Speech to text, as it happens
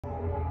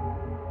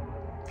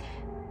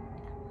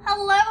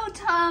Hello,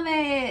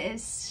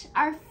 Thomas!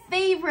 Our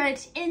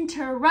favorite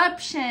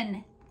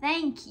interruption.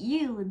 Thank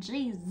you,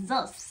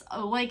 Jesus.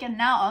 We can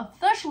now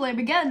officially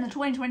begin the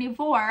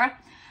 2024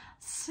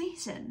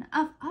 season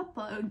of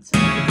uploads.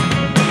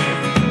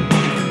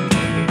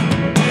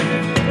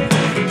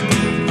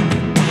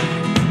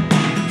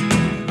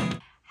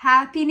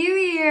 Happy New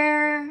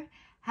Year!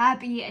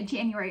 Happy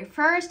January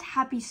 1st.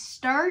 Happy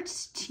start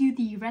to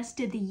the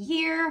rest of the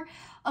year.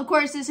 Of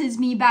course, this is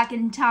me back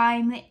in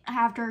time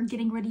after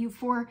getting ready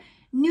for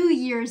New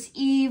Year's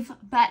Eve,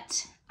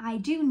 but I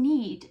do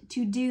need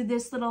to do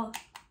this little...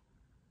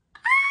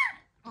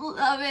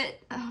 love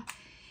it.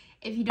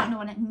 If you don't know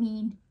what I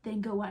mean,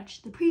 then go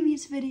watch the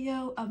previous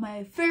video of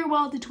my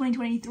farewell to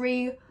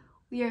 2023.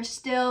 We are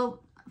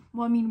still,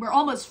 well, I mean, we're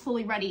almost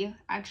fully ready,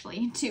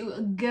 actually,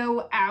 to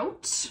go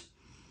out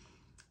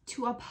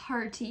to a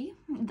party,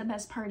 the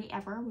best party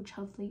ever, which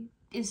hopefully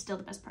is still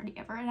the best party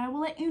ever, and I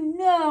will let you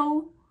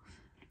know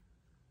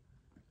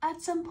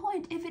at some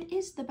point if it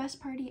is the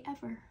best party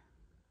ever.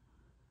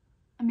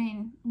 I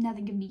mean,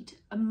 nothing can beat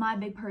my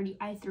big party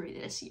I threw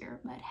this year,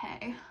 but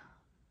hey.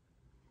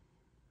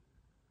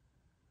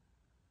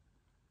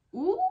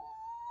 Ooh,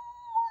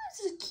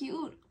 this is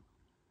cute.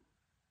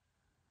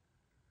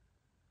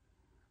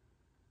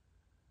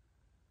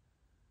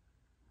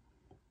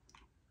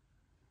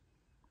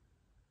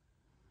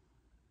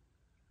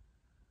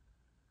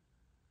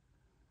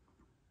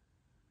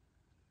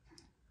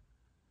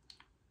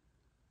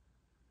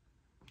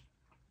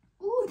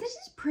 Ooh, this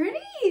is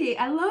pretty.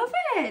 I love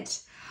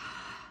it.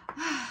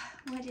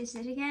 What is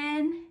it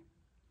again?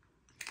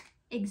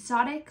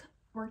 Exotic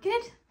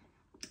orchid?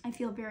 I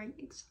feel very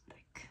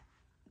exotic.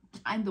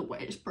 I'm the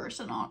whitest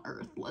person on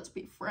earth, let's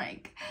be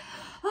frank.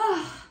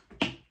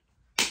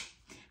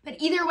 But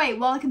either way,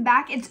 welcome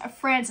back. It's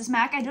Frances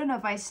Mac. I don't know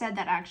if I said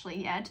that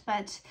actually yet,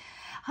 but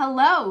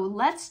hello.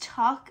 Let's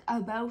talk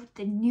about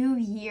the new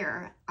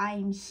year.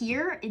 I'm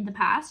here in the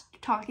past,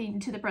 talking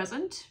to the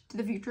present, to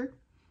the future,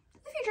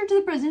 to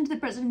the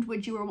present,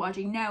 which you are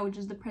watching now, which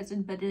is the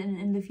present, but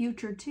in the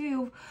future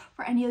too,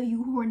 for any of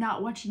you who are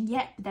not watching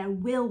yet, but that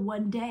will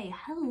one day.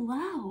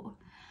 Hello.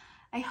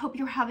 I hope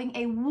you're having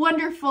a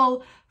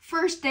wonderful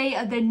first day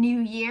of the new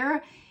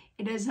year.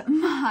 It is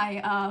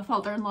my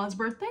father-in-law's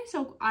birthday,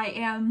 so I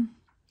am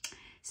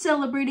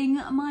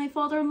celebrating my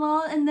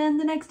father-in-law, and then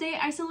the next day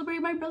I celebrate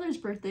my brother's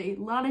birthday.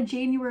 A lot of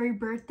January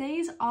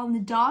birthdays on the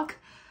dock,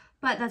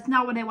 but that's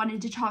not what I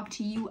wanted to talk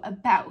to you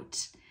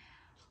about.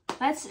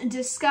 Let's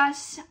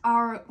discuss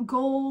our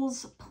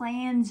goals,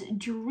 plans,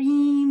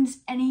 dreams,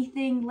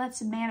 anything.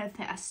 Let's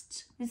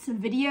manifest. This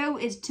video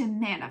is to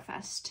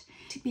manifest.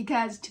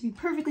 Because, to be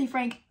perfectly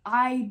frank,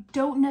 I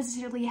don't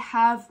necessarily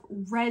have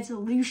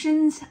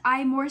resolutions.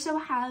 I more so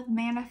have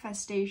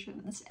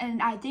manifestations.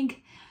 And I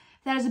think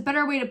that is a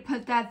better way to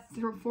put that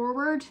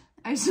forward.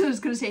 I was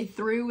going to say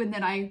through, and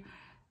then I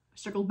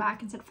circled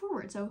back and said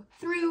forward. So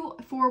through,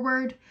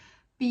 forward,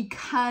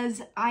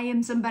 because I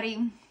am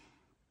somebody...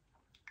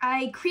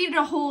 I created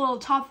a whole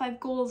top 5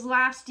 goals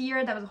last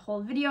year. That was a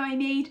whole video I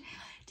made.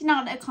 Did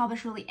not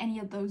accomplish really any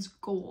of those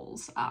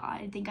goals.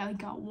 I think I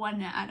got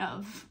 1 out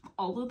of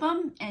all of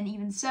them, and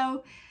even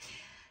so,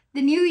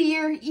 the new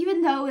year,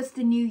 even though it's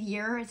the new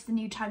year, it's the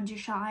new time to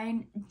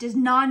shine, does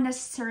not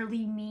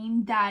necessarily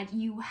mean that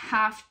you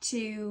have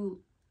to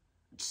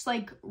just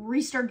like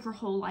restart your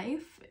whole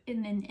life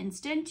in an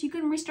instant. You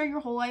can restart your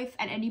whole life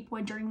at any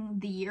point during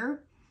the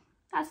year.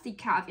 That's the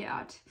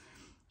caveat.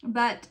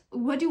 But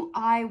what do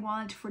I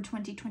want for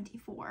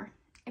 2024?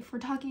 If we're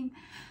talking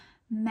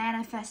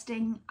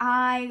manifesting,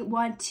 I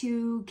want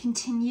to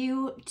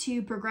continue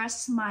to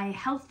progress my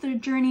health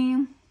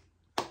journey,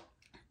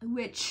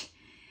 which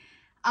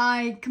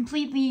I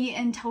completely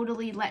and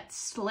totally let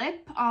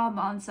slip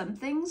on some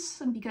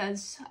things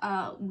because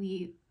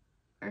we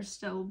are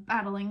still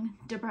battling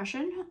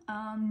depression.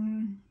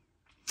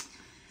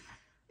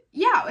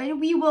 Yeah, and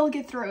we will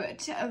get through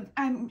it.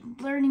 I'm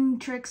learning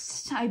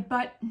tricks. I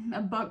bought a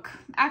book.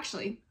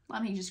 Actually,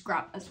 let me just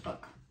grab this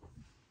book.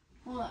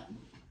 Hold on.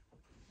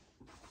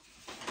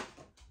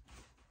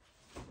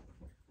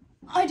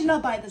 I did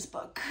not buy this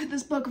book.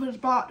 This book was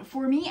bought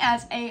for me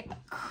as a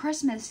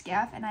Christmas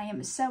gift, and I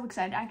am so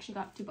excited. I actually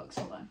got 2 books.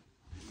 Hold on.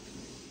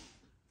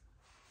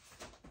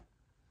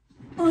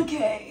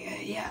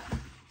 Okay, yeah,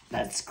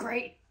 that's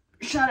great.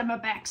 Shot in my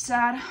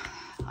backside.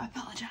 I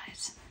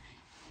apologize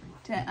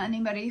to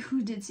anybody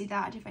who did see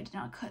that if I did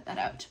not cut that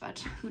out,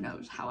 but who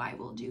knows how I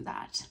will do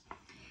that.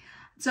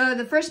 So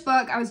the first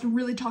book, I was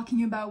really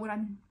talking about what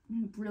I'm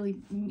really...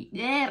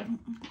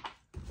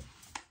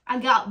 I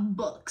got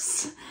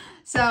books.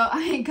 So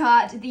I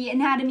got The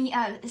Anatomy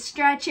of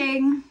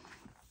Stretching,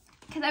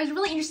 because I was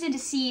really interested to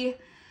see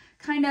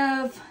kind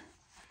of,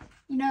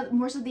 you know,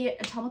 more so the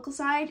anatomical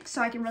side,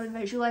 so I can really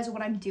visualize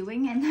what I'm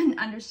doing and then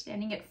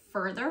understanding it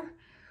further,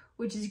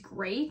 which is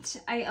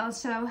great. I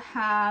also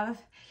have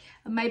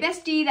my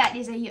bestie that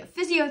is a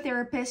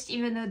physiotherapist,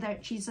 even though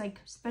that she's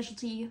like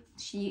specialty,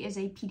 she is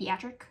a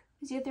pediatric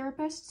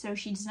physiotherapist, so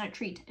she does not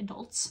treat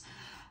adults.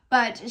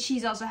 But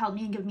she's also helped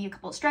me and given me a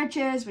couple of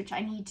stretches, which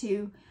I need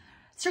to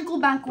circle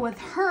back with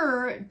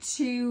her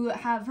to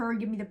have her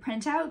give me the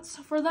printouts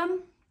for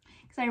them,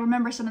 because I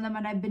remember some of them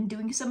and I've been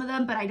doing some of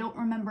them, but I don't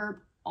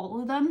remember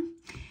all of them.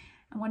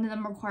 And one of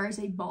them requires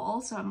a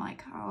ball, so I'm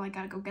like, oh, I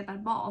gotta go get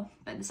that ball.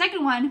 But the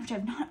second one, which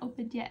I've not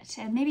opened yet,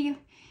 and maybe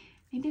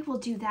we'll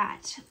do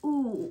that.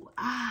 Ooh,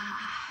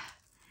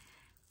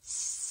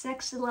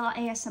 sexy little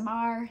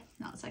ASMR.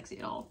 Not sexy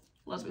at all.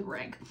 Let's be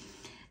frank.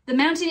 The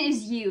Mountain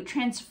Is You,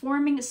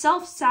 transforming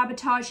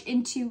self-sabotage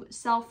into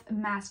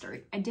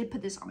self-mastery. I did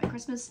put this on my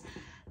Christmas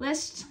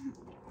list,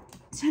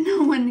 so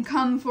no one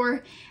come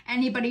for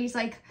anybody's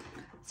like,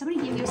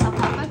 somebody gave you a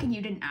self-help book and you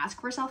didn't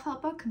ask for a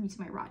self-help book. I'm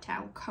using my raw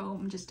towel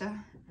comb just to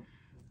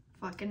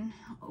fucking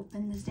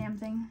open this damn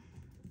thing.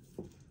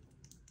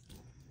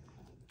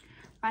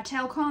 Raw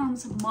towel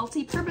combs,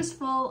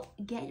 multi-purposeful.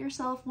 Get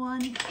yourself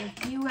one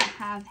if you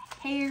have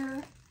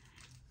hair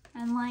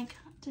and like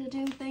to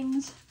do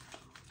things.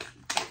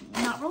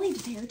 Not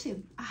related to hair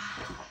too.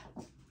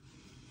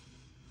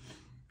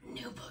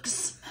 New book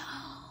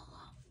smell.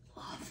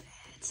 Love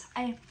it.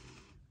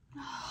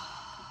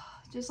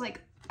 Just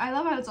like, I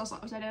love how it's also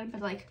upside down,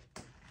 but like,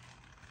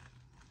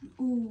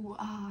 ooh,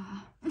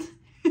 That's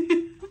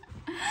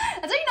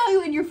how you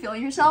know when you're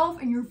feeling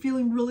yourself and you're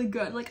feeling really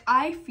good. Like,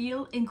 I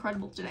feel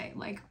incredible today.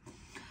 Like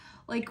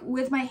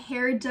with my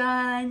hair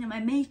done,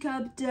 my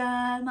makeup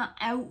done, my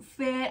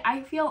outfit,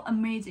 I feel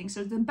amazing.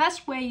 So the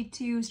best way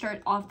to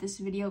start off this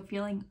video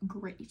feeling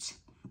great.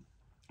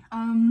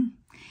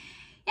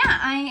 Yeah,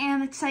 I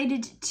am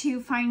excited to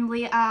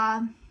finally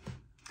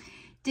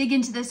dig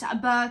into this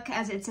book.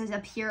 As it says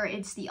up here,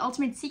 it's the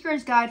ultimate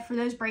seeker's guide for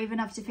those brave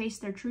enough to face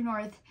their true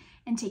north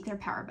and take their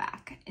power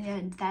back.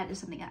 And that is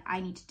something that I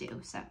need to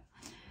do. So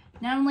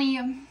not only,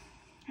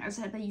 as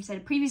you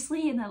said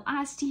previously in the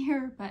last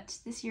year, but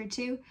this year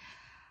too.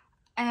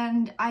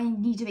 And I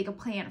need to make a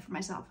plan for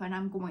myself, and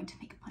I'm going to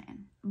make a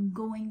plan. I'm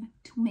going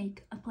to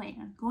make a plan.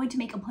 I'm going to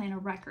make a plan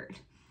of record.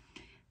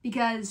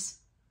 Because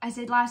I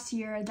said last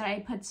year that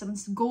I put some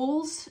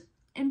goals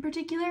in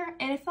particular,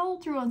 and I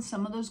followed through on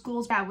some of those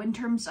goals. Yeah, in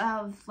terms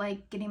of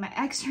like getting my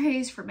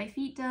x-rays for my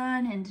feet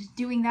done and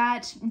doing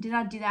that, did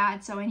not do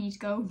that, so I need to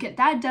go get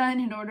that done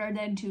in order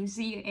then to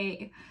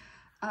see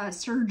a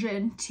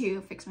surgeon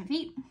to fix my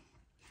feet.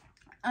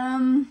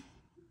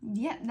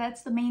 Yeah,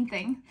 that's the main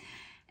thing.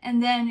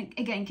 And then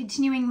again,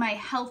 continuing my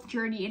health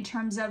journey in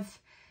terms of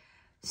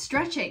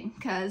stretching,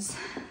 because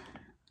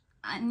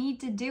I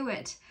need to do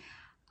it.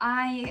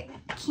 I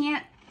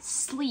can't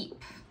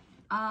sleep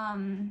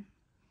because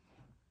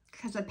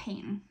of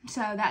pain. So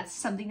that's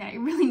something that I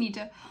really need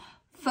to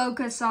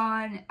focus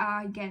on.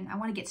 Again, I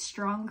want to get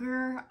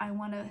stronger. I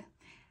want to,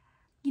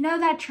 you know,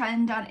 that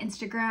trend on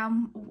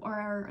Instagram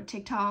or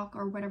TikTok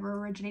or whatever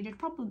originated,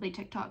 probably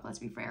TikTok, let's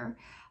be fair.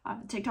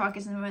 TikTok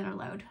is in the middle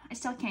load. I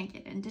still can't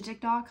get into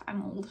TikTok.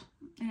 I'm old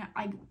and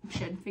I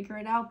should figure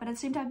it out, but at the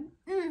same time,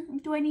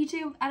 do I need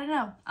to? I don't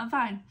know. I'm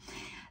fine.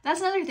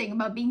 That's another thing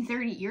about being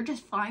 30. You're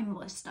just fine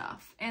with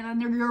stuff, and then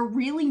you're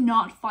really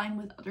not fine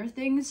with other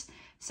things,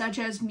 such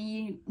as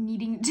me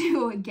needing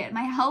to get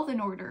my health in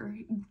order,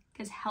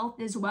 because health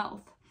is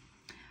wealth.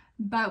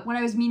 But what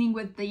I was meaning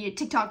with the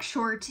TikTok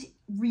short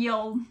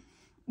reel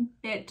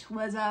bit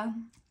was,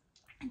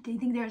 do you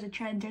think there's a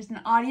trend? There's an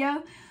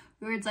audio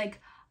where it's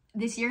like,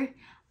 this year,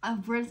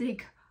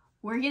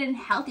 we're getting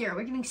healthier,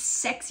 we're getting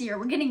sexier,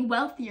 we're getting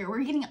wealthier,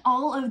 we're getting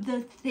all of the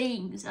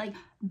things, like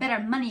better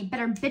money,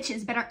 better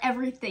bitches, better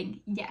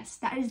everything. Yes,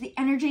 that is the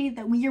energy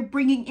that we are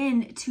bringing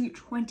in to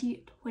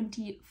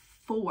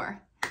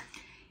 2024.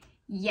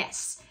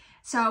 Yes,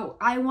 so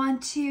I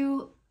want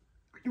to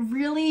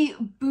really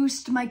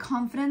boost my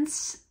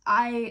confidence.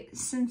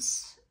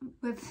 Since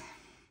with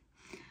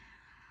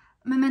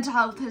my mental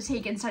health has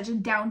taken such a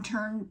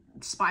downturn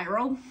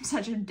spiral,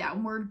 such a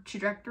downward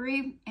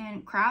trajectory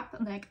and crap,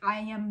 like I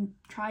am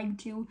trying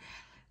to,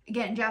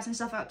 again, jazz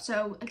myself up.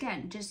 So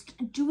again,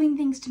 just doing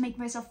things to make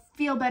myself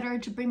feel better,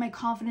 to bring my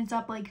confidence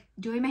up, like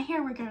doing my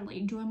hair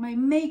regularly, doing my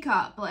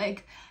makeup,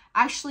 like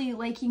actually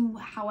liking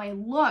how I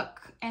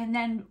look, and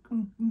then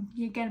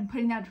again,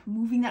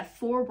 moving that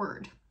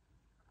forward.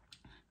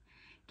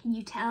 Can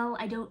you tell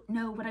I don't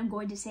know what I'm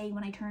going to say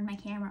when I turn my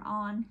camera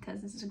on,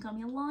 because this is going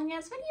to be a long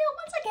ass video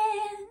once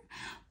again.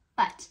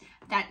 But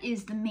that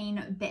is the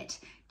main bit.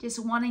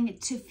 Just wanting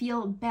to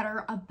feel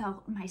better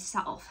about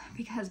myself,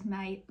 because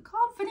my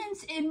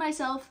confidence in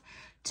myself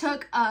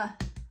took a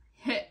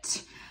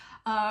hit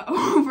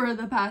over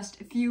the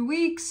past few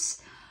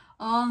weeks.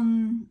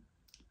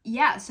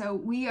 Yeah, so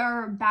we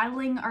are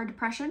battling our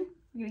depression.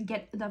 We're gonna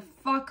get the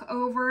fuck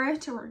over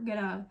it. We're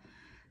gonna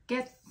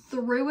get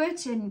through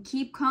it and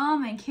keep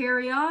calm and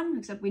carry on,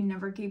 except we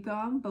never keep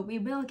calm, but we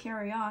will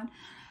carry on.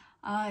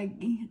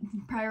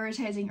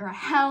 Prioritizing our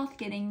health,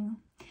 getting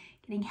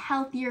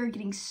healthier,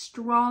 getting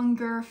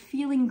stronger,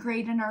 feeling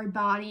great in our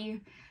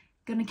body.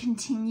 Gonna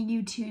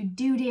continue to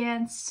do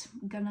dance,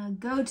 gonna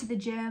go to the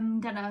gym,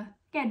 gonna,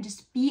 again,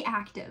 just be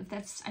active.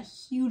 That's a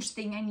huge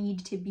thing I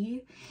need to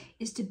be,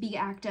 is to be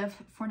active,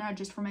 for not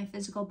just for my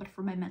physical, but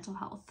for my mental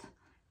health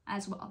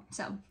as well.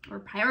 So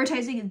we're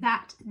prioritizing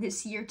that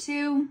this year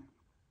too.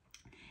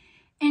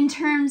 In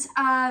terms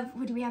of,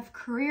 what do we have,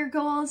 career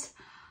goals,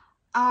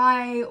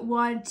 I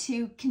want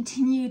to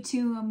continue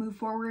to move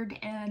forward,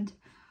 and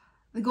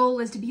the goal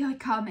is to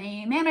become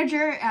a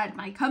manager at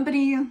my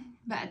company,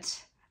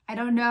 but I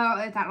don't know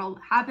if that'll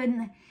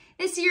happen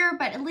this year,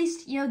 but at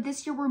least,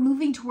 this year we're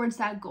moving towards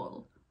that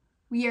goal.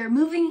 We are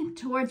moving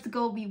towards the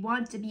goal. We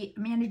want to be a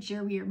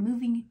manager. We are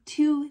moving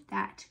to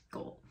that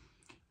goal.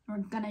 We're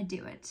gonna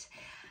do it.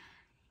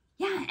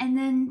 Yeah, and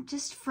then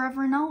just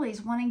forever and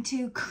always wanting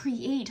to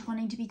create,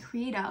 wanting to be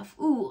creative.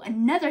 Ooh,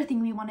 another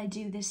thing we want to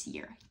do this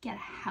year, get a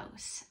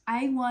house.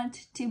 I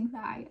want to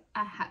buy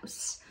a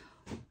house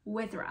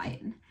with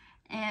Ryan.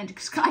 And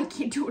because I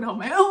can't do it on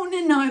my own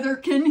and neither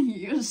can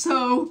he,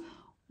 so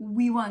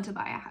we want to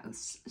buy a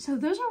house. So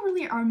those are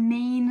really our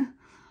main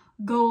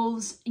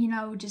goals,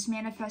 just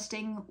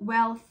manifesting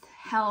wealth,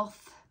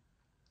 health,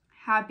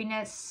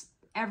 happiness,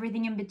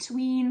 everything in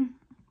between.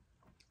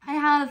 I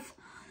have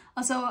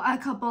also a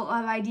couple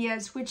of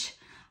ideas which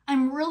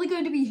I'm really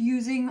going to be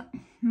using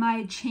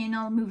my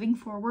channel moving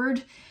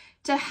forward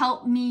to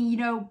help me,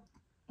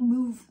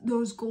 move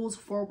those goals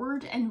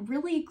forward and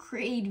really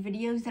create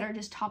videos that are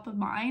just top of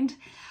mind.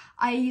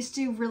 I used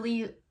to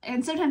really,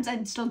 and sometimes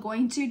I'm still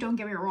going to, don't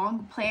get me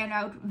wrong, plan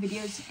out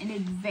videos in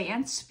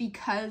advance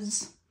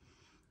because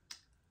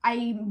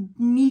I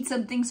need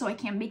something so I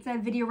can't make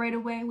that video right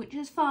away, which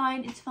is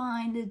fine. It's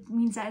fine. It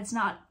means that it's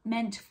not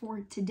meant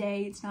for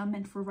today. It's not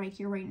meant for right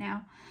here, right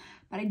now.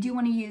 But I do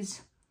want to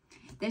use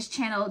this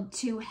channel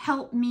to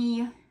help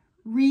me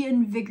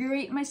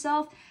reinvigorate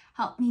myself,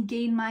 help me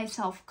gain my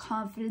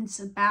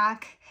self-confidence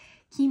back,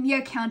 keep me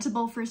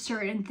accountable for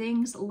certain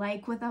things,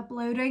 like with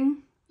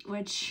uploading,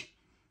 which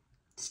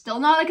still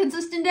not a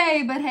consistent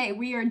day, but hey,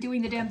 we are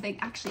doing the damn thing.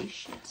 Actually,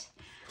 shit.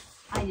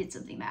 I did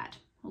something bad.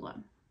 Hold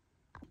on.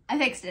 I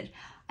fixed it.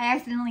 I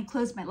accidentally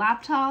closed my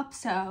laptop,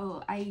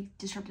 so I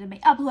disrupted my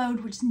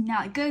upload, which is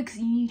not good because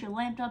you need your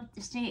laptop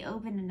to stay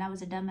open, and I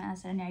was a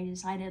dumbass, and I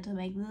decided to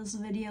make this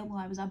video while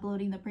I was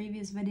uploading the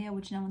previous video,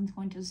 which no one's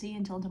going to see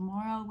until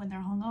tomorrow when they're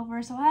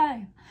hungover, so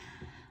hey.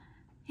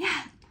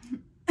 Yeah.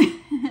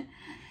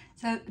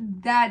 So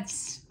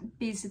that's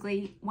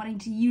basically wanting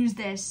to use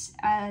this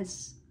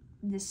as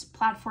this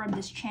platform,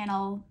 this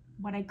channel,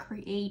 what I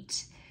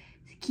create,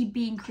 to keep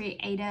being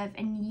creative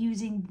and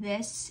using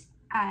this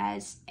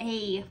as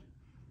a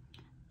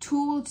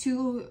tool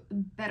to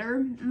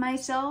better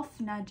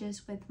myself, not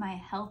just with my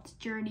health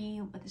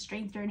journey, with a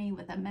strength journey,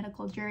 with a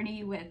medical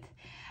journey,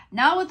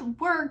 not with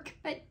work,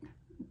 but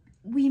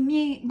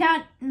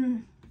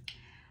I'm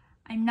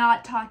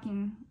not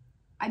talking,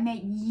 I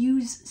might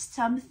use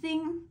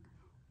something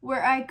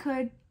where I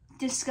could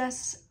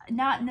discuss,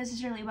 not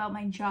necessarily about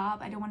my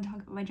job. I don't want to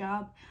talk about my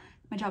job.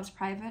 My job's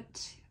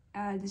private.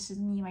 This is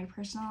me, my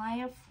personal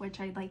life, which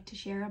I'd like to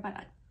share,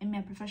 but in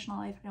my professional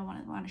life, I don't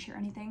want to share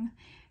anything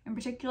in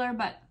particular,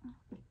 but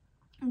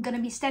I'm going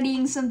to be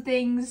studying some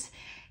things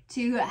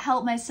to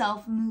help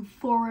myself move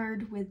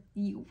forward with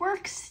the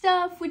work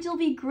stuff, which will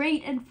be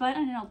great and fun,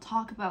 and I'll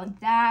talk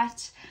about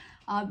that,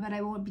 but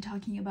I won't be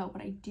talking about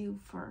what I do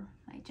for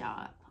my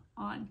job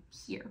on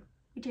here,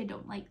 which I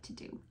don't like to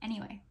do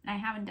anyway, and I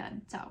haven't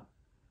done, so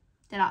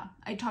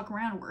I talk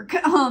around work.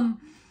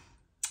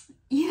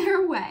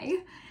 Either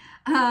way,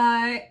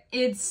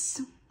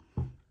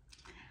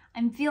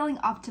 I'm feeling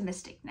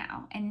optimistic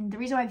now, and the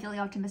reason why I'm feeling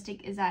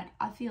optimistic is that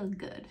I feel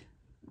good.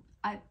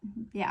 I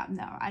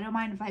don't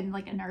mind if I'm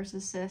like a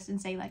narcissist and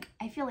say like,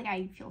 I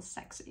feel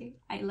sexy.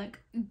 I look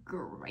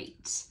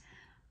great.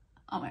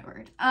 Oh my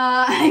word.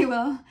 I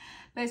will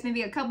post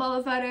maybe a couple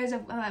of photos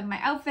of my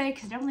outfit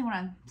because I definitely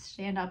want to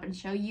stand up and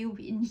show you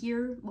in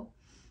here. Well,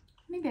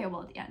 maybe I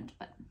will at the end,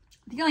 but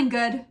I'm feeling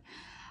good.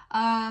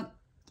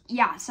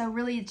 Yeah, so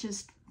really it's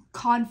just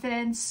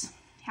confidence,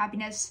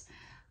 happiness,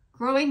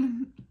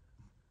 growing,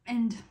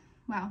 and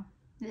wow,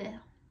 bleh.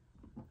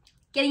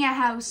 Getting a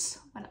house.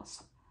 What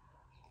else?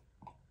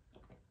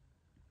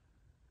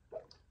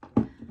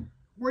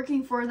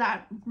 Working for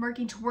that,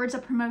 working towards a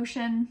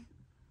promotion.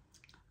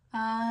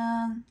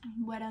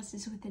 What else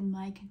is within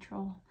my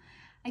control?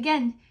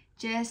 Again,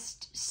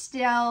 just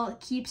still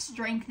keep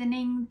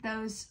strengthening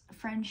those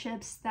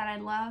friendships that I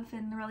love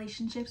and the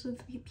relationships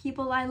with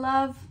people I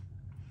love.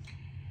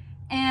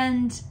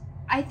 And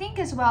I think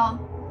as well,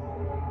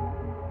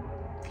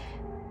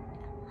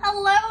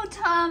 hello,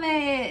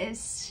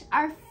 Thomas,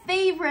 our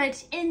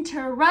favorite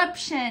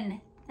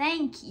interruption.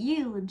 Thank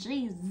you,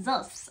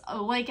 Jesus.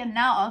 We can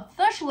now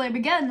officially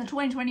begin the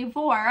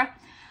 2024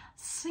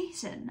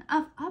 season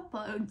of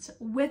uploads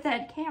with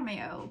that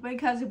cameo,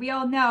 because we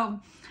all know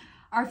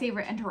our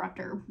favorite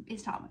interrupter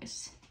is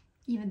Thomas,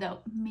 even though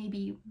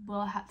maybe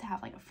we'll have to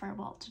have like a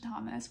farewell to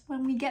Thomas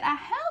when we get a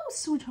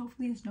house, which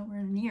hopefully is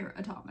nowhere near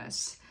a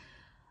Thomas.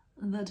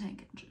 The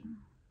tank engine.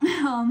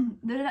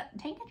 The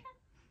tank engine?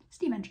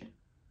 Steam engine.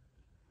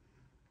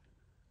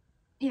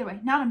 Either way,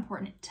 not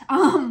important.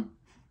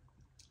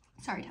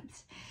 Sorry,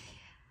 Thomas.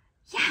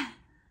 Yeah.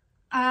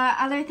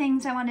 Other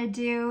things I want to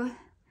do,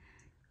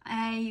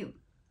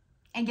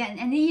 again,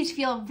 and these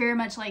feel very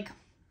much like,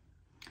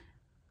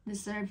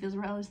 this sort of feels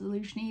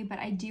resolution-y, but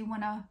I do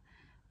want to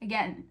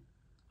again,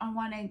 I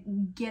want to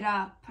get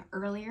up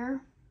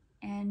earlier,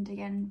 and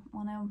again,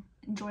 want to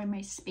enjoy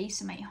my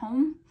space in my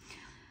home.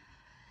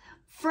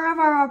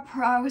 Forever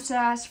progress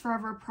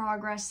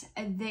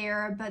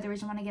there, but the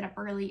reason I want to get up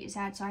early is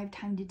that so I have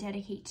time to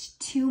dedicate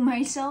to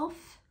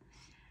myself,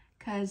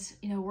 because,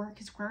 you know, work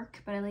is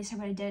work, but at least I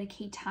want to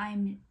dedicate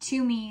time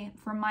to me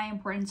for my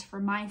importance, for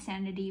my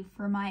sanity,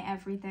 for my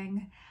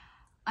everything.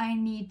 I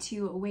need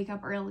to wake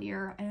up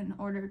earlier in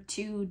order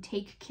to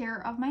take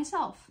care of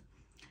myself.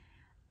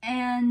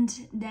 And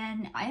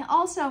then I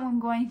also am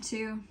going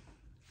to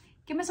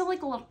give myself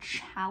like a little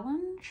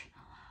challenge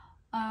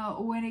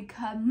when it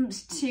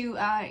comes to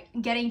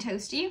getting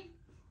toasty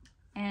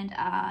and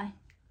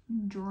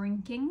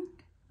drinking.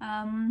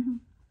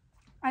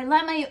 I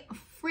let my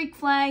freak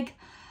flag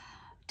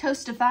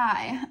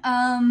toastify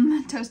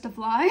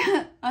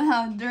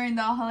during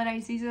the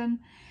holiday season.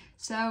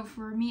 So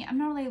for me, I'm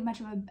not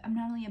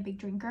really a big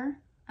drinker,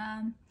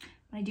 but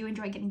I do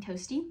enjoy getting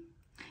toasty.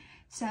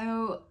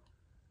 So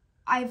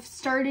I've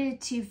started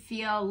to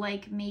feel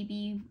like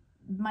maybe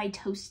my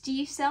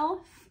toasty self,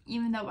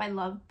 even though I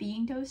love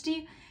being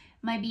toasty,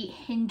 might be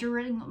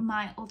hindering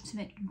my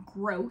ultimate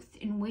growth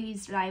in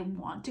ways that I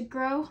want to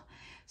grow.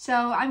 So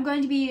I'm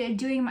going to be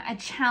doing a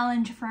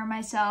challenge for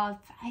myself.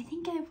 I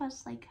think it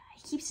was like, I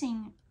keep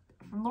saying,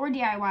 from Laura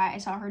DIY, I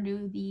saw her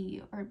do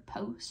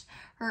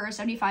her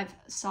 75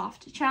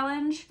 soft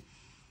challenge.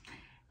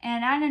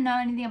 And I don't know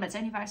anything about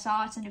 75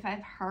 soft,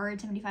 75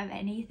 hard, 75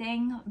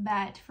 anything.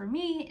 But for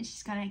me, it's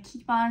just gonna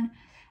keep on,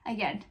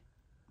 again,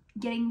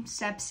 getting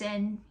steps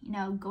in, you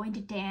know, going to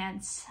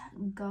dance,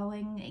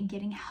 going and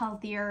getting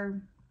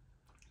healthier,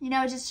 you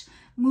know, just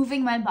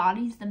moving my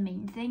body is the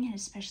main thing, and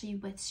especially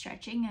with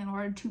stretching in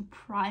order to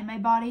prime my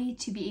body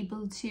to be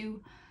able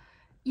to,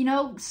 you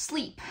know,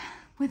 sleep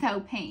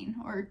without pain,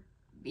 or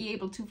be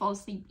able to fall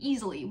asleep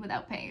easily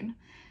without pain,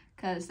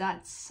 because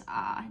that's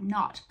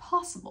not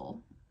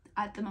possible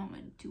at the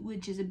moment,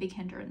 which is a big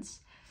hindrance.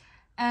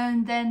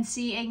 And then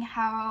seeing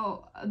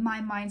how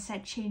my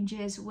mindset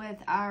changes with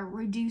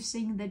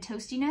reducing the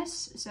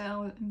toastiness.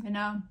 So I'm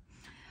gonna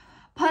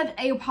put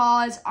a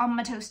pause on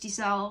my toasty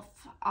self,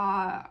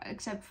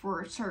 except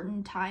for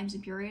certain times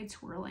and periods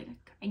where like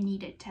I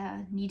need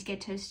to get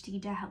toasty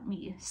to help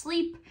me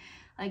sleep.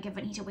 Like if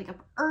I need to wake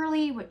up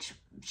early, which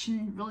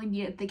shouldn't really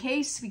be the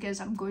case because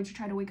I'm going to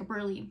try to wake up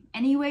early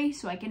anyway,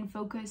 so I can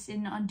focus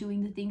in on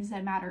doing the things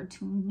that matter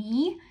to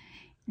me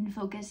and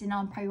focus in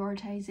on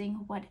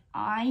prioritizing what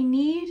I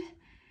need.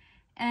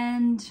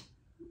 And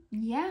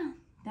yeah,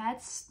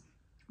 that's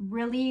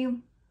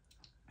really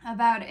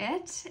about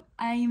it.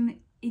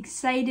 I'm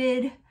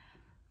excited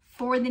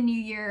for the new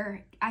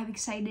year. I'm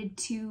excited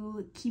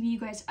to keep you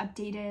guys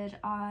updated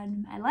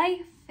on my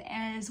life,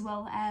 as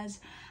well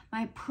as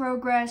my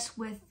progress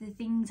with the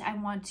things I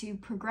want to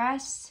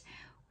progress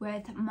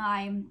with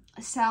my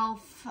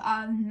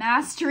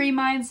self-mastery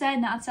mindset,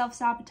 not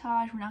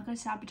self-sabotage. We're not going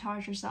to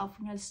sabotage yourself.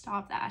 We're going to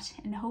stop that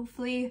and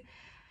hopefully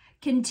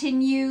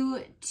continue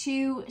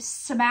to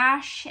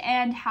smash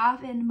and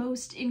have a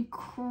most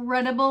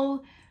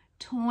incredible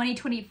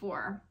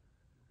 2024.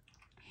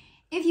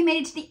 If you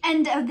made it to the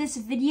end of this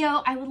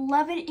video, I would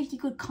love it if you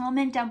could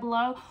comment down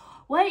below,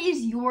 what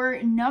is your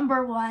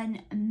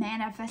 #1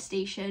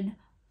 manifestation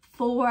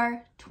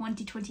for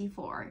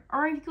 2024?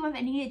 Or if you have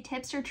any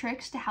tips or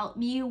tricks to help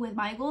me with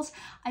my goals,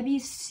 I'd be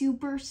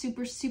super,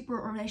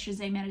 or I should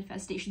say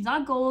manifestations,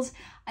 not goals.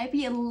 I'd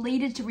be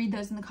elated to read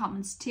those in the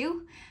comments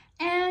too.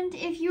 And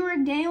if you're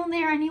down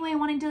there anyway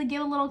wanting to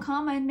give a little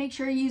comment, make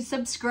sure you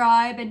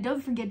subscribe and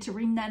don't forget to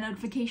ring that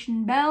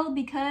notification bell,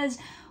 because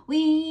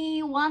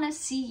we want to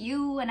see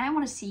you and I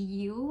want to see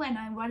you and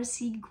I want to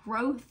see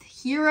growth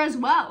here as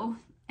well.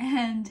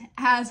 And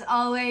as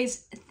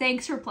always,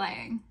 thanks for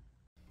playing.